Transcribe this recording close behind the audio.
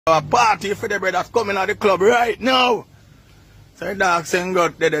A party for the brothers coming at the club right now. So the dog saying go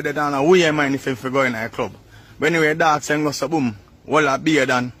there and we ain't mind if you go in the club. But anyway, dog saying go so boom, all a beard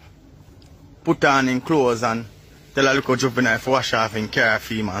and put on in clothes and tell a little juvenile for wash off in car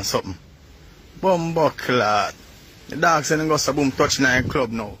film and something. Bumbuckler. The dog saying go so boom touch in the club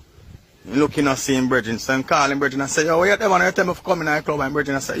now. Looking at seeing Bridget, so I'm calling Bridget and say, yo, what you tell me for coming in the club? And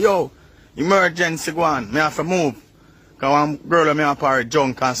Bridget and say, yo, emergency go on, me have to move. Because one girl me have to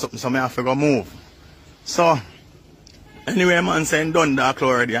junk and something, so me have to go move. So, anyway, man saying done dark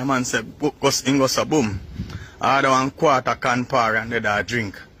already. A man say, go so boom. I had 1/4 can par and they da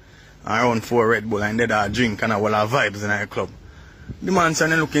drink. Around 4 Red Bull and they da drink and all our vibes in the club. The man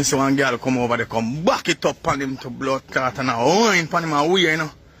saying looking so one girl come over, they come back it up on him to blood clot and a wine on him and we, you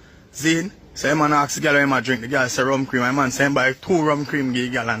know. See? So the man ask the girl him a drink. The girl say rum cream. The man saying buy 2 rum cream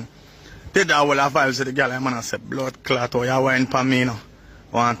give the girl and they da all our vibes with the girl. The man say blood clot or you wine for me, you know.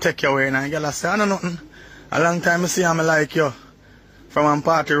 Want to take you away and the girl say I know nothing. A long time I see him like you. From one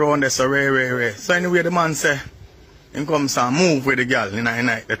party round there so ray. So anyway the man say he comes and move with the girl in the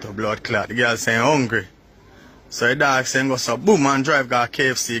night little blood clot. The girl saying hungry. So the dog saying go so boom and drive go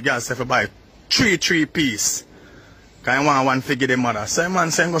KFC. The girl say for buy 3 piece. Because I want one figure the mother. So the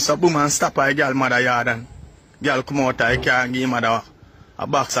man saying go so boom and stop at the girl mother yard and girl come out of the car and give mother a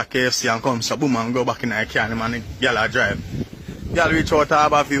box of KFC and come so boom and go back in the car and the girl a drive. Girl reach out to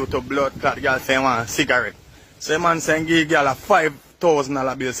Harbour View to blood clot. The girl saying want a cigarette. So the man saying give the girl a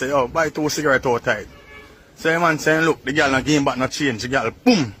 $5,000 bill. Say yo buy 2 cigarettes out tight. So the man saying look the girl not give him back no change. The girl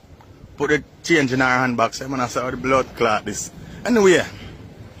boom put the change in her handbag. So the man say oh the blood clot this. Anyway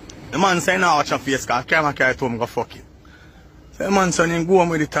the man saying now watch your face because camera carry to him go fuck it. So the man saying go home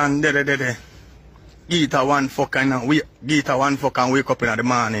with it and Get her one fuck and wake up in the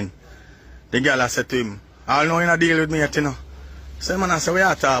morning. The girl said to him, I know you not deal with me yet, you know. So the man said, what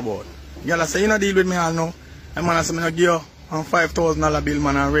you talking about? The girl said, you not deal with me, I know. The man said, I give you a $5,000 bill,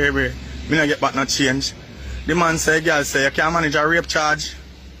 man, and ray. Me not get back no change. The man said, the girl said, you can't manage a rape charge.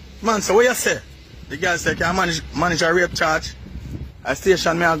 The man said, what you say? The girl said, you can't manage a rape charge. I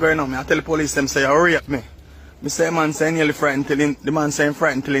station me, I go now. I tell the police, them say, you rape me. Me say the man say nearly frightened till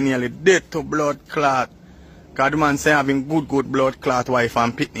he nearly dead to blood clot. Cause the man say having good blood clot wife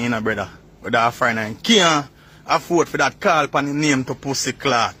and pitney in a brother. With our friend and can't afford for that call upon the name to pussy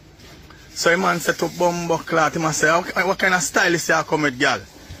clot. So the man say to bumbo clot, he must say, what kind of style is you come with girl?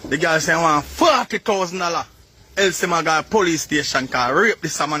 The girl say I want $40,000. Else him a go to police station cause rape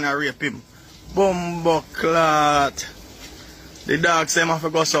this man and rape him. Bumbo clot. The dog say I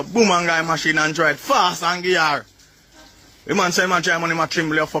go so boom and guy machine and drive fast and gear. The man say I drive money my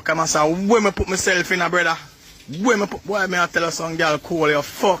trimble your fuck. I say where me put myself in a brother? Where me put why me I tell some girl cool your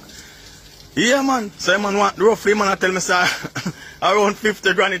fuck? Yeah man. So man want roughly man I tell me say around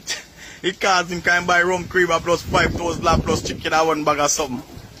 50 grand it cost him can buy rum cream plus $5,000 plus chicken and 1 bag of something.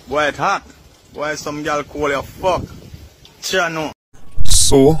 Boy it hot. Why some girl cool your fuck? Chano.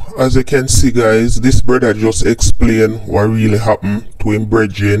 So, as you can see guys, this brother just explained what really happened to him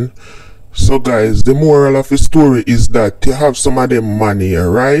brethren. So guys, the moral of the story is that you have some of them money,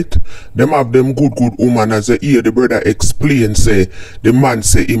 right? Them have them good woman, as you hear the brother explain, say, the man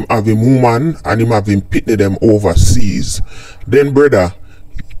say him have him woman and him have him pitney them overseas. Then brother,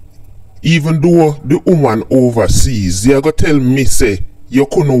 even though the woman overseas, you go tell me say, you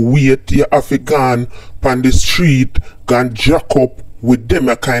couldn't wait, you have to gone on the street, gone jack up with them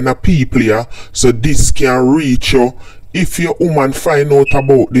a kind of people here, so this can reach you. If your woman find out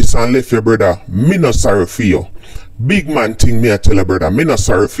about this and left your brother, me not sorry for you. Big man thing me I tell your brother, me not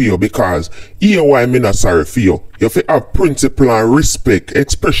sorry for you because here why me not sorry for you. You have to have principle and respect,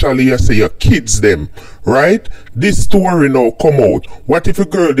 especially you say your kids them, right? This story now come out. What if a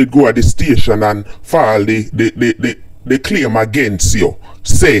girl did go at the station and file the claim against you?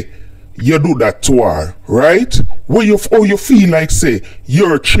 Say you do that to her, right? How you feel like say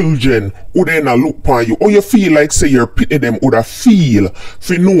your children would then look upon you, or you feel like say your pity them would have feel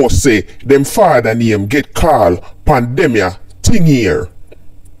for know say them father name get called pandemia thing here.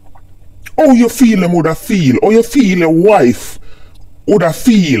 How you feel them would have feel, or you feel your wife would have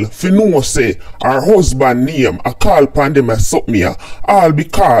feel for know say her husband name a call pandemia something here, all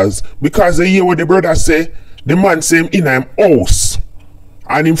because you hear what the brother say, the man say him in him house.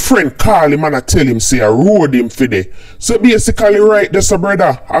 And him friend call him and I tell him say I road him for day. So basically right there so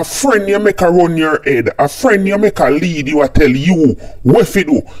brother, a friend you make a run your head, a friend you make a lead you a tell you what to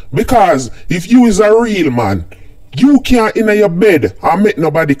do. Because if you is a real man, you can't in your bed and make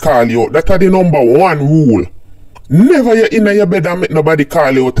nobody call you. That are the #1 rule. Never you in your bed and make nobody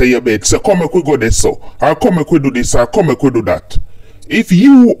call you out of your bed. Say come we go this so, or come we do this or come we do that. If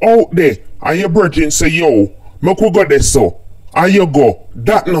you out there and your brethren say, yo, make we go there so, and you go,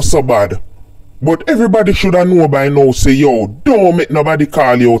 that not so bad. But everybody should have know by now, say, yo, don't make nobody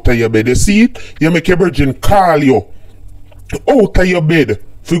call you out of your bed. You see it? You make your brethren call you out of your bed.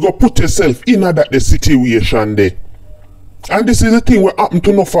 If you go put yourself in that the situation there. And this is the thing what happen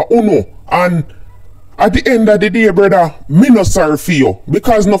to no for uno. And at the end of the day, brother, me no sorry for you.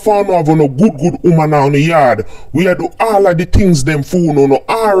 Because no for no have no good woman on the yard. We are do all of the things them for no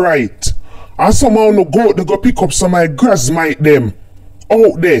alright. And somehow no go out, they go pick up some of my grass mite them.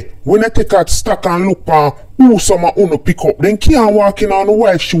 Out there, when I take out stock and look on who some of uno pick up, then can't walk in on the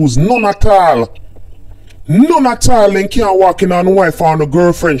wife shoes, none at all. None at all, then can't walk in on the wife or the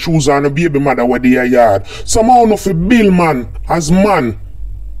girlfriend shoes and the baby mother where they are yard. Somehow no fi bill man as man.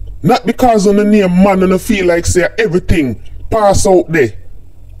 Not because on the name man and feel like say everything pass out there.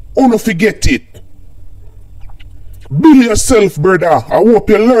 Uno forget it. Bill yourself, brother. I hope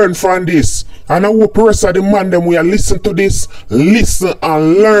you learn from this. And I hope the rest of the man them will listen to this, listen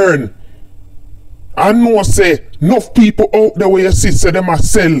and learn. I know say enough people out there where you see say them a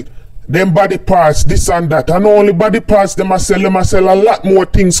sell them body parts, this and that. And not only body parts them a sell a lot more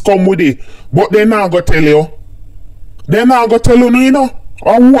things come with it. But they not gonna tell you. They not gonna tell you, you know.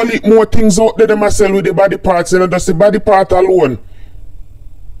 A whole lot more things out there them a sell with the body parts, and just the body part alone.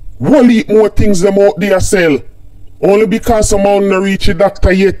 Whole lot more things them out there sell. Only because someone no reach a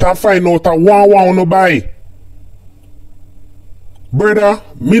doctor yet and find out a one no buy. Brother,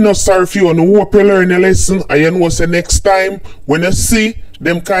 me no sorry for you. I hope you learn a lesson. And you know say next time when you see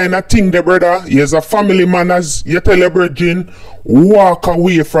them kind of thing there, brother, you as a family man as you tell your brethren, walk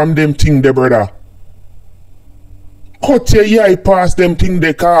away from them thing there, brother. Cut your eye past them thing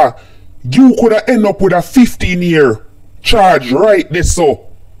there, car. You could have end up with a 15-year charge right there so.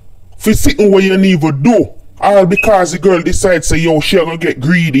 For sitting where you never do. All because the girl decides say, yo, she gonna get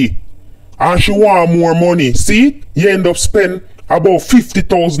greedy. And she want more money. See? You end up spending about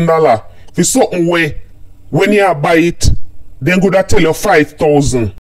 $50,000 for something where when you buy it, then go to tell you 5,000.